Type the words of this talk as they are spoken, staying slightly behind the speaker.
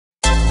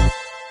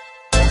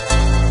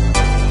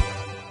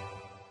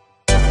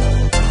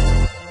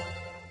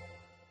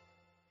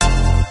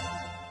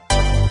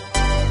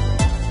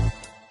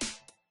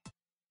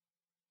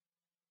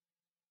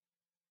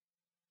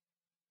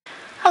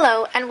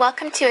Hello and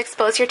welcome to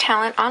Expose Your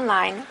Talent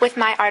Online with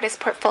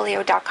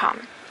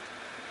myartistportfolio.com.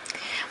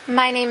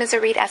 My name is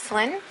Arit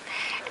Esselin,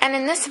 and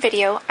in this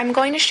video I'm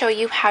going to show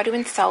you how to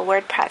install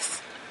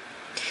WordPress.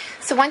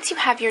 So once you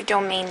have your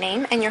domain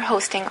name and your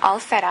hosting all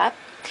set up,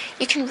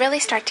 you can really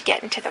start to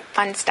get into the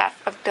fun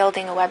stuff of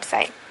building a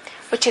website,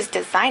 which is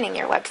designing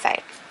your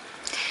website.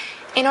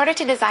 In order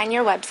to design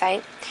your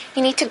website,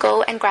 you need to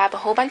go and grab a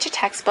whole bunch of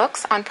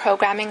textbooks on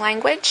programming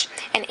language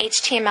and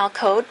HTML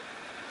code.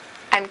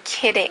 I'm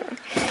kidding.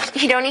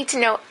 You don't need to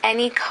know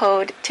any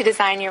code to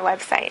design your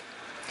website.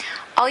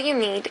 All you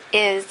need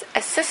is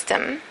a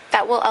system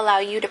that will allow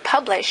you to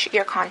publish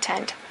your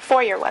content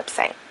for your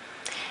website.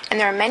 And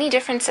there are many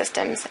different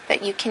systems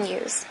that you can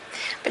use.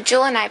 But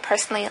Jewel and I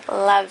personally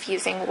love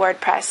using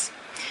WordPress.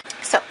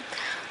 So,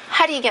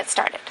 how do you get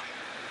started?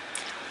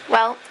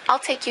 Well, I'll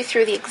take you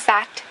through the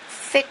exact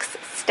 6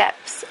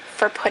 steps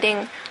for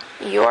putting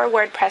your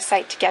WordPress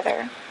site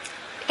together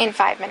in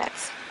 5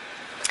 minutes.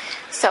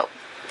 So,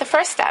 the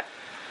first step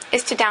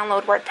is to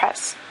download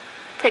WordPress.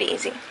 Pretty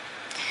easy.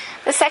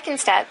 The second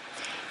step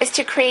is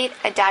to create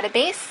a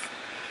database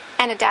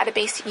and a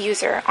database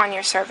user on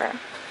your server.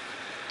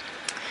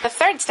 The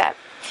third step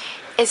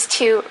is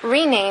to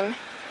rename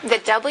the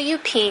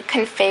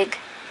wp-config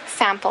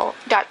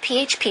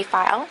sample.php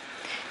file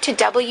to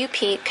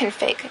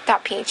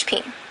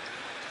wp-config.php.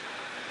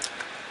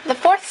 The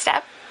fourth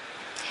step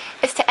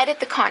is to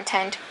edit the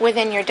content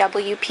within your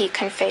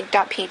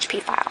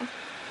wp-config.php file.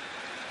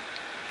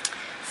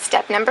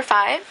 Step number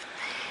 5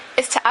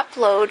 is to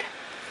upload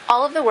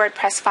all of the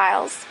WordPress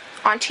files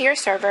onto your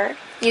server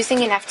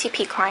using an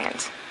FTP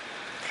client.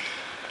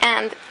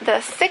 And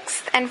the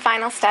 6th and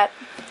final step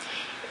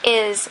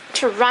is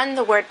to run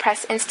the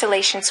WordPress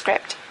installation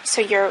script so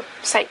your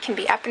site can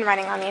be up and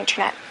running on the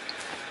internet.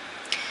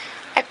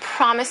 I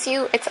promise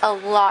you it's a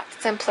lot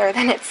simpler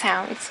than it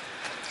sounds.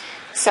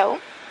 So,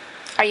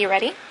 are you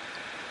ready?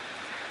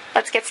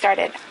 Let's get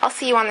started. I'll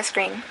see you on the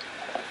screen.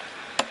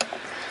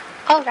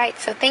 Alright,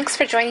 so thanks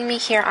for joining me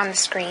here on the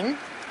screen.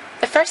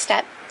 The first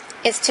step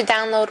is to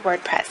download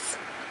WordPress.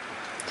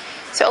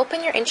 So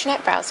open your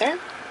internet browser.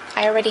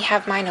 I already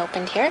have mine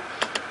opened here.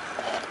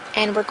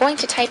 And we're going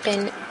to type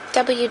in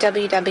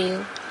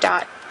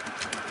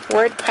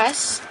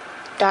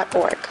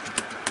www.wordpress.org.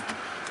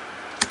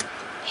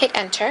 Hit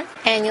enter,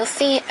 and you'll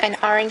see an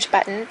orange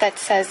button that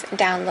says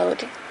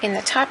download in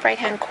the top right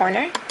hand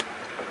corner.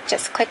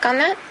 Just click on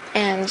that,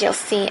 and you'll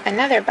see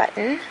another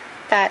button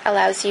that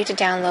allows you to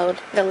download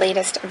the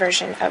latest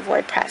version of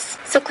WordPress.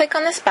 So click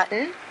on this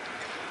button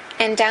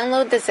and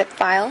download the zip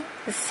file,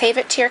 save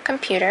it to your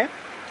computer,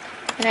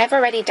 and I've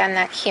already done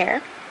that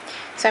here.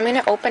 So I'm going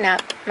to open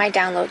up my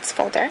downloads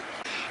folder,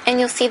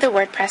 and you'll see the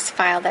WordPress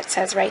file that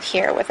says right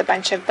here with a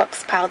bunch of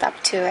books piled up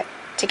to it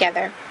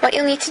together. What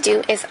you'll need to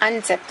do is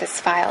unzip this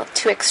file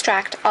to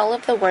extract all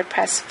of the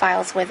WordPress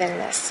files within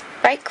this.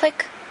 Right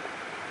click,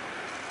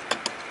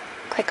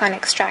 click on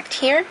extract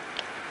here.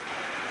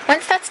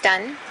 Once that's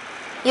done,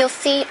 you'll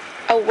see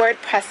a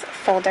WordPress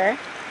folder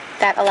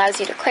that allows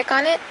you to click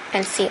on it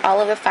and see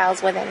all of the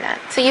files within that.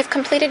 So you've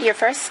completed your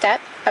first step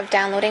of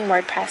downloading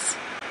WordPress.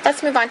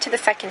 Let's move on to the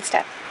second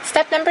step.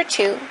 Step number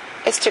 2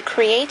 is to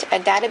create a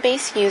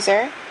database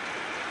user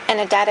and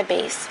a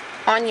database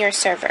on your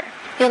server.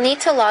 You'll need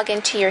to log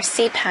into your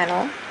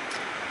cPanel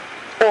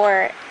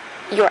or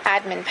your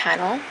admin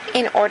panel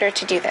in order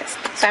to do this.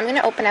 So I'm going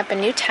to open up a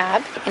new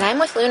tab, and I'm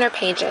with Lunar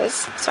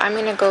Pages, so I'm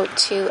going to go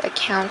to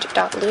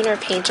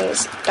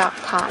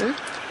account.lunarpages.com,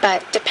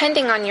 but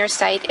depending on your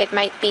site, it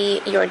might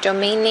be your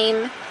domain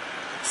name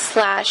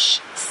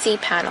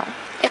 /cPanel.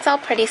 It's all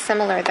pretty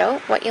similar though.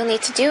 What you'll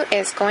need to do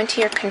is go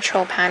into your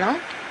control panel,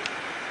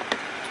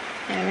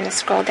 and I'm going to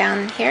scroll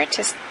down here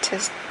to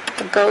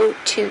go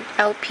to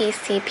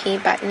LPCP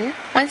button.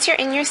 Once you're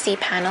in your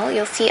cPanel,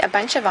 you'll see a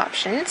bunch of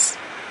options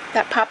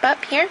that pop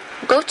up here.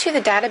 Go to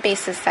the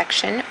databases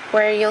section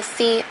where you'll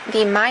see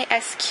the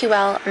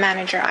MySQL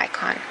Manager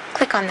icon.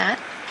 Click on that,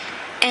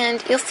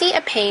 and you'll see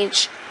a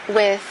page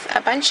with a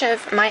bunch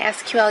of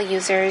MySQL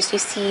users. You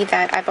see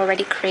that I've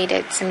already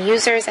created some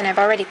users and I've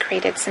already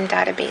created some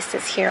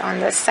databases here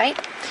on this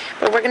site,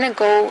 but we're going to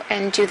go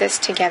and do this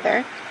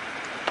together.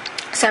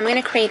 So I'm going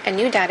to create a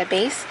new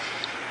database,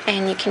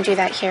 and you can do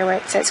that here where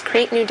it says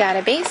create new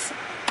database.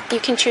 You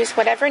can choose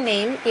whatever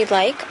name you'd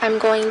like. I'm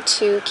going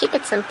to keep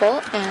it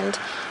simple and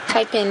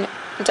type in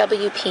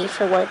WP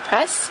for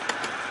WordPress.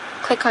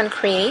 Click on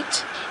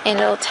create,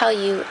 and it'll tell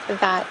you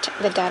that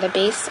the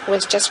database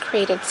was just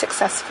created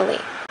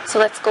successfully. So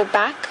let's go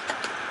back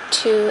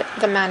to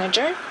the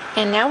manager,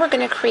 and now we're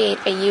going to create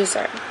a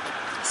user.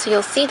 So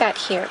you'll see that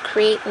here,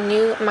 create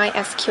new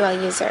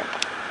MySQL user.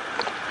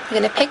 I'm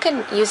going to pick a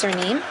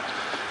username.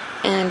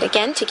 And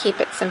again, to keep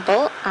it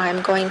simple,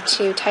 I'm going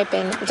to type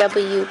in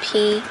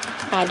WP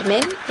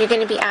admin. You're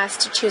going to be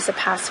asked to choose a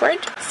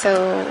password,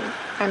 so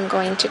I'm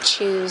going to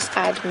choose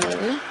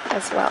admin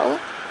as well.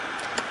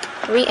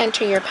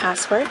 Re-enter your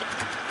password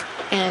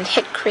and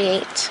hit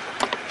create,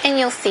 and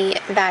you'll see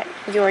that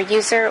your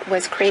user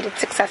was created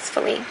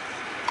successfully.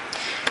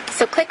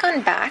 So click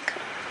on back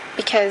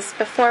because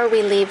before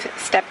we leave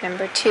step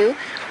number 2,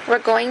 we're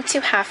going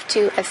to have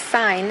to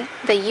assign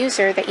the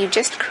user that you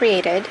just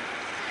created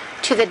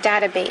to the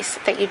database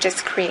that you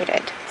just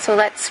created. So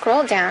let's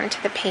scroll down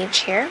to the page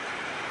here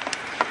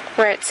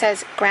where it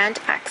says Grant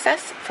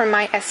Access for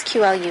My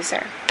SQL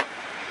User.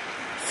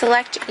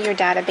 Select your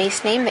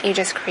database name that you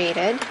just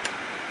created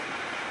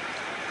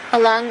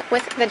along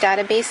with the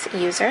database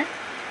user.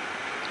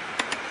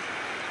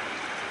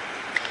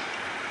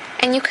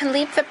 And you can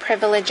leave the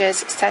privileges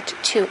set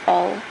to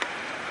all.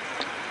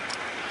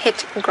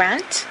 Hit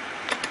Grant,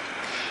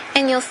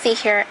 and you'll see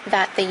here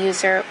that the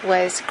user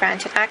was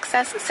granted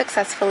access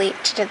successfully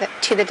to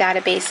the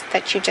database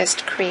that you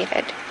just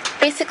created.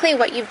 Basically,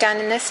 what you've done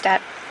in this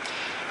step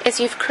is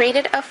you've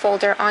created a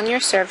folder on your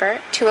server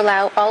to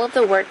allow all of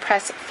the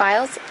WordPress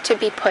files to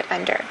be put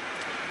under,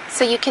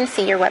 so you can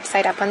see your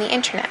website up on the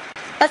internet.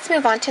 Let's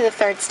move on to the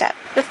third step.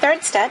 The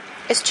third step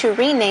is to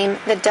rename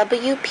the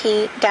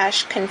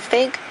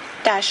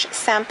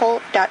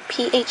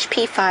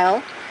wp-config-sample.php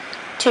file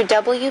to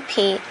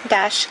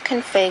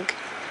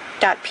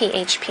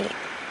wp-config.php.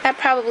 That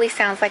probably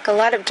sounds like a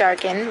lot of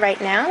jargon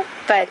right now,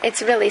 but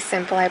it's really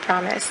simple, I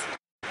promise.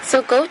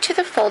 So go to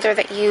the folder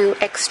that you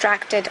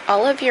extracted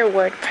all of your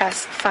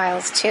WordPress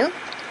files to,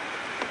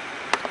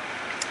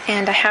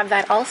 and I have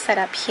that all set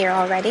up here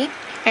already,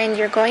 and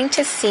you're going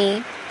to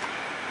see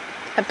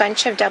a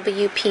bunch of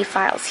WP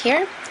files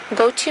here.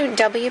 Go to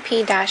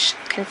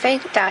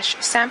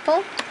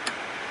wp-config-sample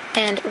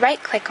and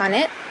right-click on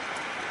it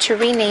to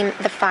rename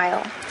the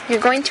file. You're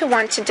going to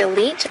want to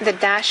delete the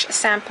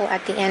 -sample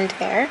at the end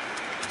there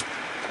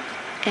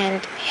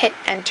and hit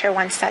enter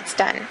once that's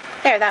done.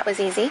 There, that was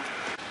easy.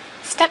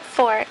 Step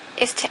 4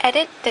 is to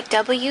edit the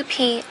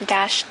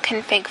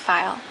wp-config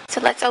file.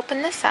 So let's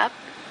open this up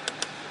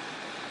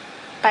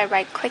by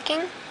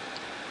right-clicking.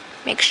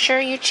 Make sure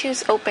you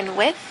choose Open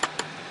With,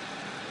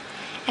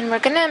 and we're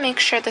going to make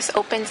sure this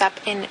opens up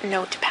in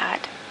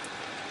Notepad.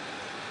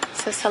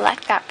 So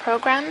select that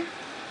program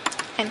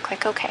and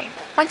click OK.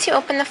 Once you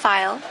open the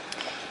file,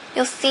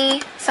 you'll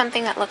see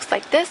something that looks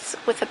like this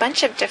with a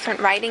bunch of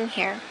different writing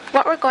here.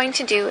 What we're going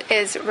to do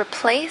is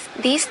replace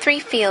these 3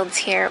 fields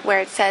here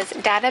where it says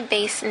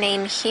database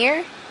name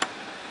here,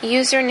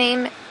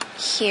 username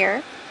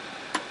here,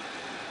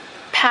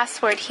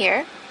 password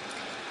here,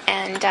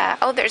 and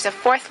there's a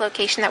 4th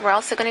location that we're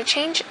also going to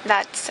change.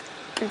 That's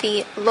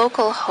the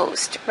local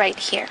host right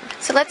here.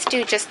 So let's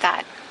do just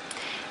that.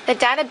 The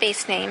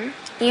database name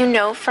you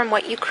know from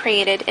what you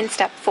created in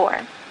step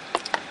 4.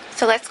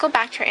 So let's go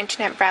back to our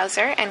internet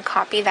browser and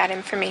copy that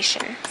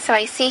information. So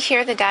I see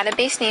here the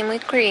database name we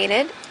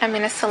created. I'm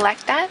going to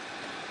select that,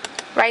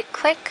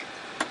 right-click,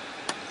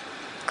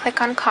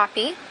 click on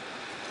Copy,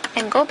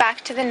 and go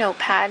back to the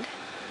Notepad.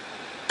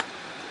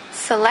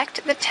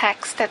 Select the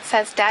text that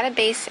says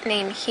database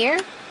name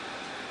here.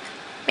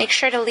 Make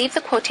sure to leave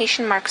the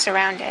quotation marks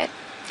around it.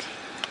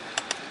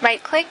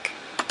 Right-click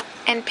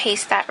and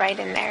paste that right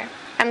in there.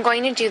 I'm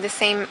going to do the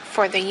same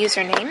for the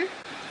username.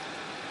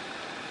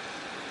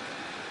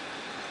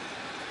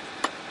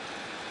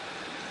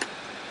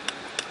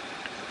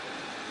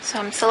 So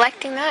I'm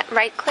selecting that,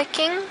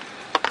 right-clicking,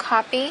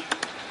 copy,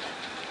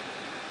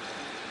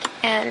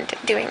 and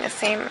doing the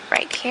same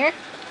right here.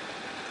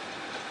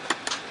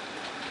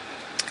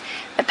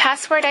 The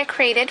password I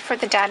created for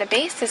the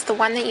database is the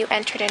one that you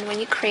entered in when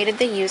you created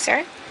the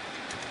user.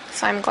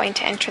 So I'm going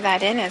to enter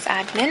that in as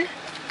admin.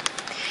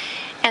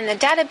 And the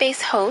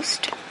database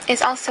host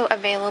is also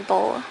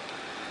available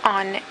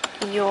on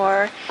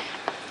your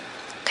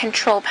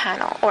control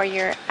panel or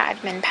your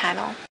admin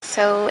panel.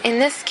 So in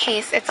this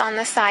case, it's on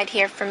the side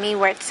here for me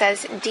where it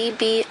says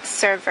DB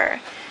server.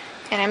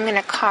 And I'm going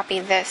to copy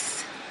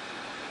this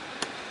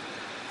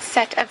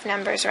set of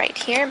numbers right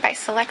here by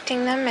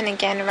selecting them and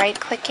again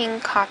right-clicking,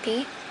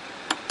 copy,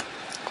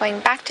 going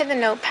back to the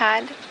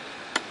Notepad,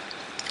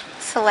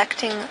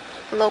 selecting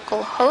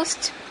local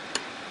host,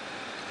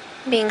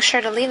 being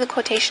sure to leave the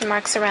quotation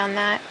marks around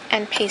that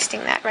and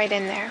pasting that right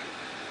in there.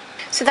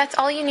 So that's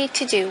all you need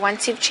to do.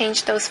 Once you've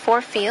changed those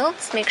 4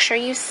 fields, make sure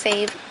you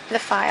save the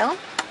file.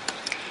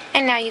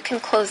 And now you can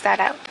close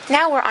that out.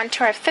 Now we're on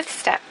to our 5th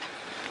step,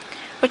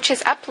 which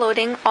is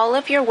uploading all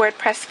of your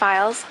WordPress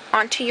files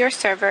onto your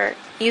server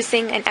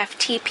using an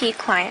FTP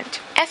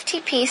client.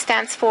 FTP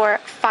stands for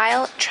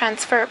File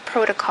Transfer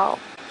Protocol,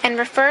 and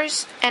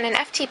an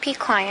FTP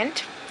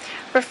client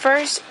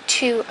refers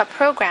to a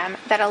program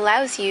that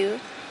allows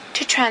you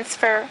to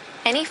transfer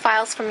any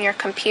files from your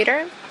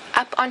computer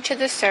up onto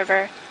the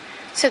server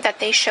so that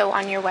they show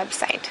on your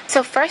website.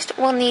 So first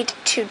we'll need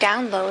to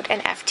download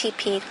an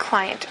FTP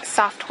client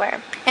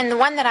software. And the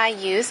one that I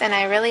use and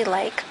I really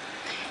like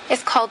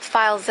is called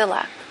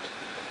FileZilla.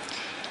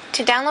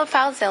 To download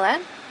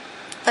FileZilla,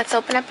 let's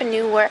open up a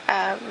new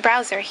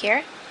browser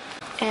here.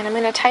 And I'm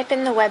going to type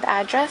in the web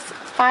address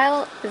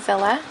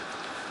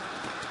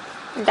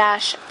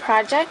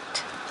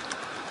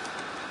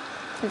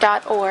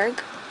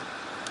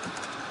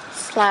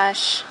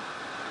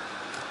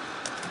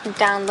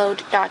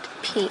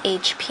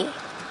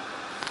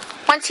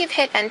Once you've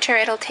hit enter,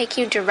 it'll take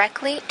you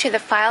directly to the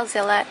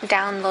FileZilla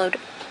download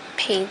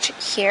page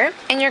here,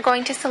 and you're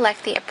going to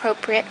select the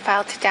appropriate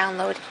file to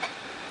download.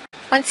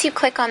 Once you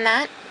click on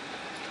that,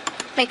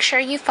 make sure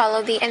you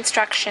follow the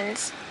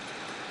instructions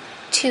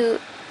to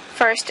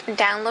first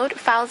download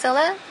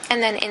FileZilla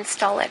and then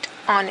install it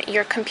on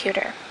your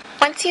computer.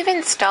 Once you've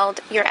installed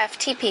your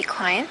FTP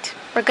client,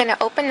 we're going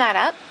to open that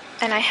up,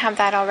 and I have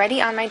that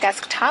already on my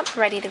desktop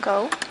ready to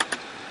go.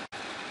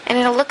 And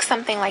it'll look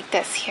something like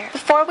this here.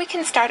 Before we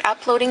can start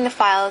uploading the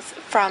files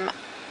from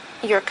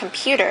your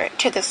computer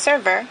to the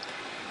server,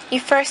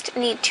 you first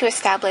need to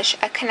establish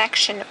a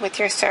connection with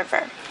your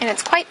server. And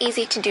it's quite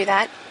easy to do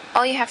that.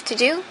 All you have to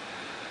do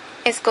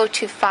is go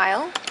to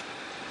File,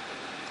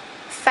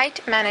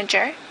 Site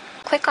Manager,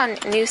 click on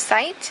New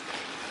Site,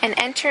 and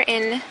enter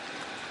in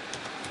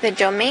the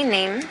domain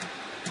name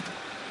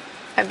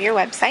of your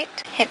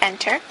website. Hit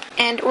enter.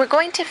 And we're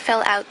going to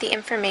fill out the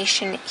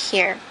information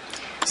here.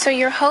 So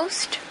your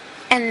host,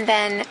 and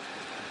then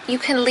you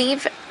can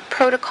leave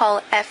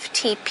protocol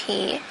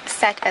FTP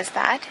set as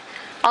that.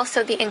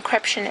 Also, the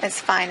encryption is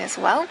fine as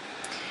well.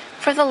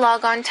 For the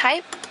logon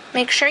type,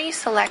 make sure you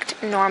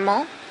select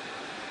normal,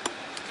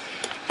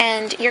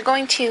 and you're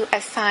going to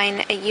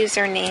assign a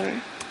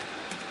username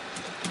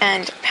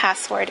and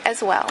password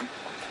as well.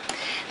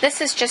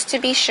 This is just to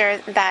be sure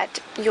that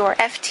your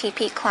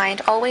FTP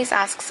client always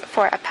asks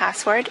for a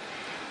password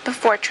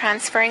before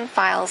transferring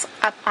files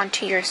up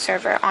onto your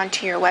server,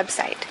 onto your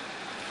website.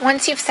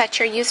 Once you've set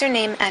your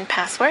username and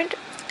password,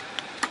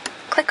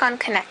 click on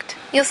Connect.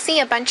 You'll see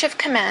a bunch of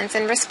commands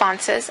and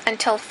responses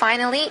until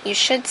finally you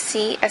should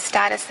see a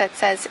status that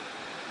says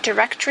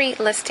Directory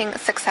Listing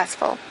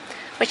Successful,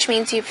 which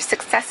means you've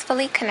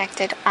successfully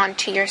connected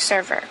onto your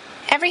server.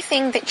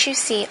 Everything that you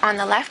see on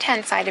the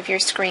left-hand side of your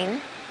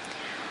screen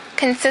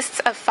consists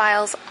of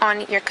files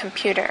on your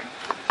computer,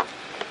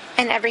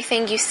 and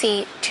everything you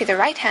see to the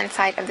right-hand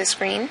side of the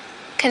screen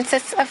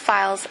consists of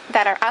files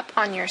that are up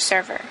on your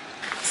server.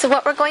 So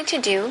what we're going to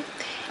do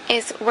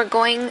is we're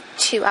going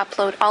to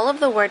upload all of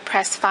the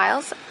WordPress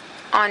files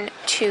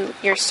onto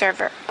your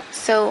server.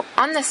 So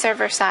on the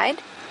server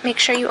side, make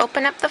sure you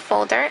open up the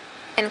folder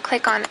and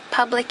click on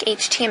Public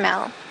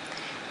HTML,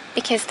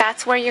 because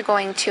that's where you're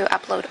going to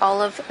upload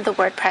all of the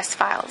WordPress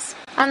files.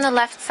 On the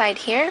left side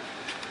here,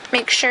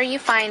 make sure you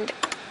find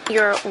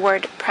your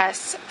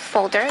WordPress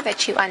folder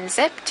that you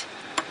unzipped.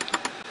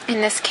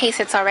 In this case,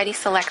 it's already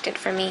selected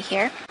for me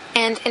here.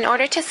 And in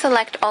order to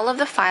select all of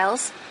the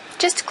files,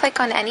 just click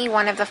on any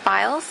one of the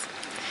files,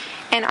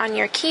 and on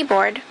your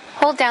keyboard,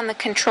 hold down the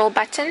Control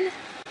button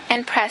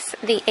and press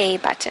the A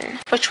button,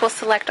 which will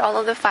select all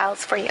of the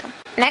files for you.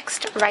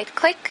 Next,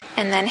 right-click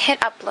and then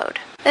hit Upload.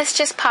 This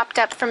just popped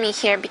up for me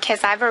here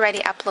because I've already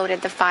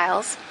uploaded the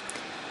files,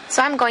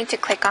 so I'm going to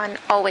click on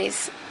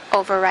Always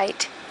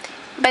Overwrite.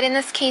 But in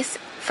this case,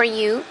 for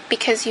you,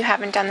 because you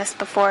haven't done this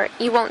before,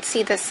 you won't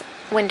see this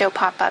window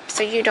pop up,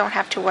 so you don't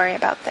have to worry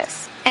about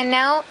this. And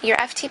now your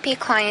FTP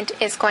client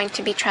is going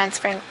to be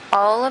transferring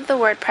all of the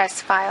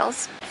WordPress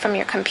files from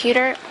your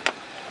computer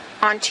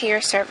onto your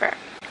server.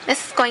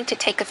 This is going to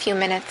take a few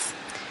minutes,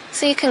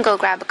 so you can go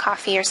grab a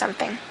coffee or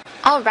something.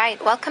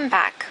 Alright, welcome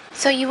back.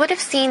 So you would have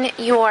seen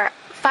your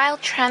file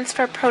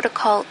transfer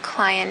protocol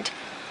client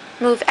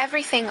move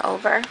everything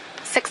over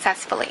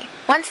successfully.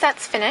 Once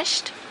that's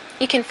finished,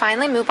 you can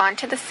finally move on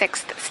to the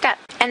sixth step,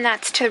 and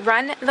that's to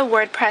run the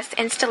WordPress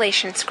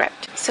installation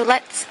script. So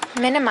let's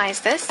minimize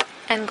this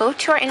and go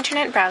to our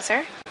internet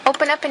browser,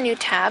 open up a new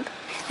tab,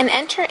 and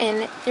enter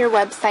in your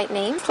website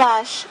name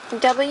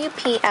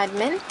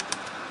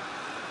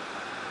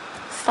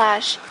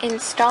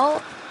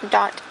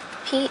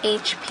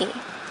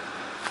 /wp-admin/install.php.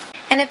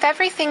 And if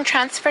everything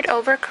transferred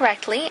over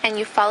correctly and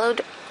you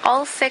followed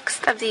all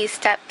 6 of these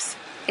steps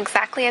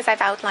exactly as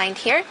I've outlined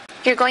here,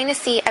 you're going to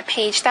see a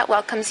page that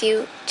welcomes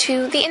you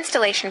to the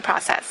installation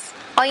process.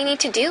 All you need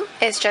to do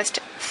is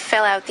just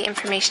fill out the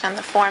information on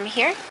the form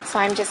here. So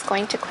I'm just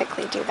going to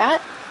quickly do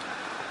that.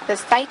 The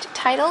site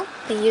title,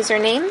 the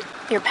username,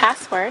 your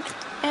password,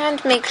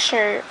 and make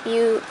sure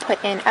you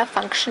put in a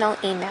functional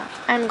email.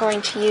 I'm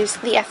going to use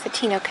the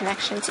Essetino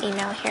Connections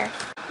email here.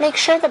 Make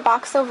sure the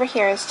box over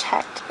here is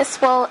checked. This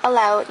will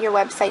allow your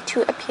website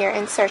to appear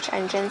in search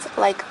engines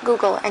like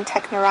Google and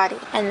Technorati.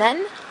 And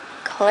then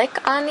click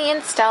on the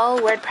Install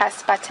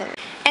WordPress button.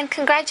 And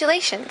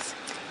congratulations!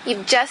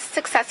 You've just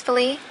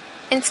successfully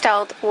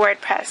installed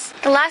WordPress.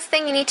 The last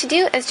thing you need to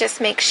do is just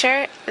make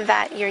sure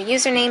that your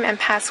username and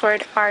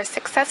password are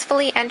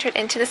successfully entered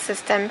into the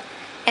system,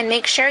 and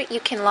make sure you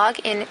can log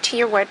in to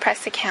your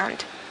WordPress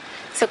account.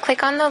 So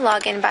click on the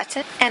login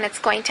button, and it's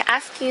going to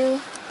ask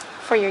you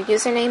for your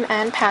username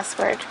and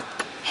password.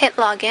 Hit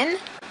login,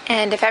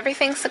 and if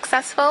everything's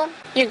successful,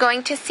 you're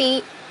going to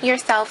see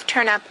yourself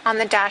turn up on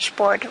the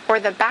dashboard or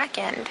the back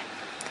end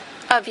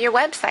of your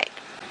website.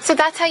 So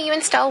that's how you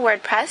install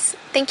WordPress.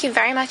 Thank you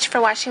very much for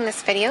watching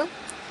this video,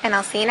 and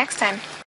I'll see you next time.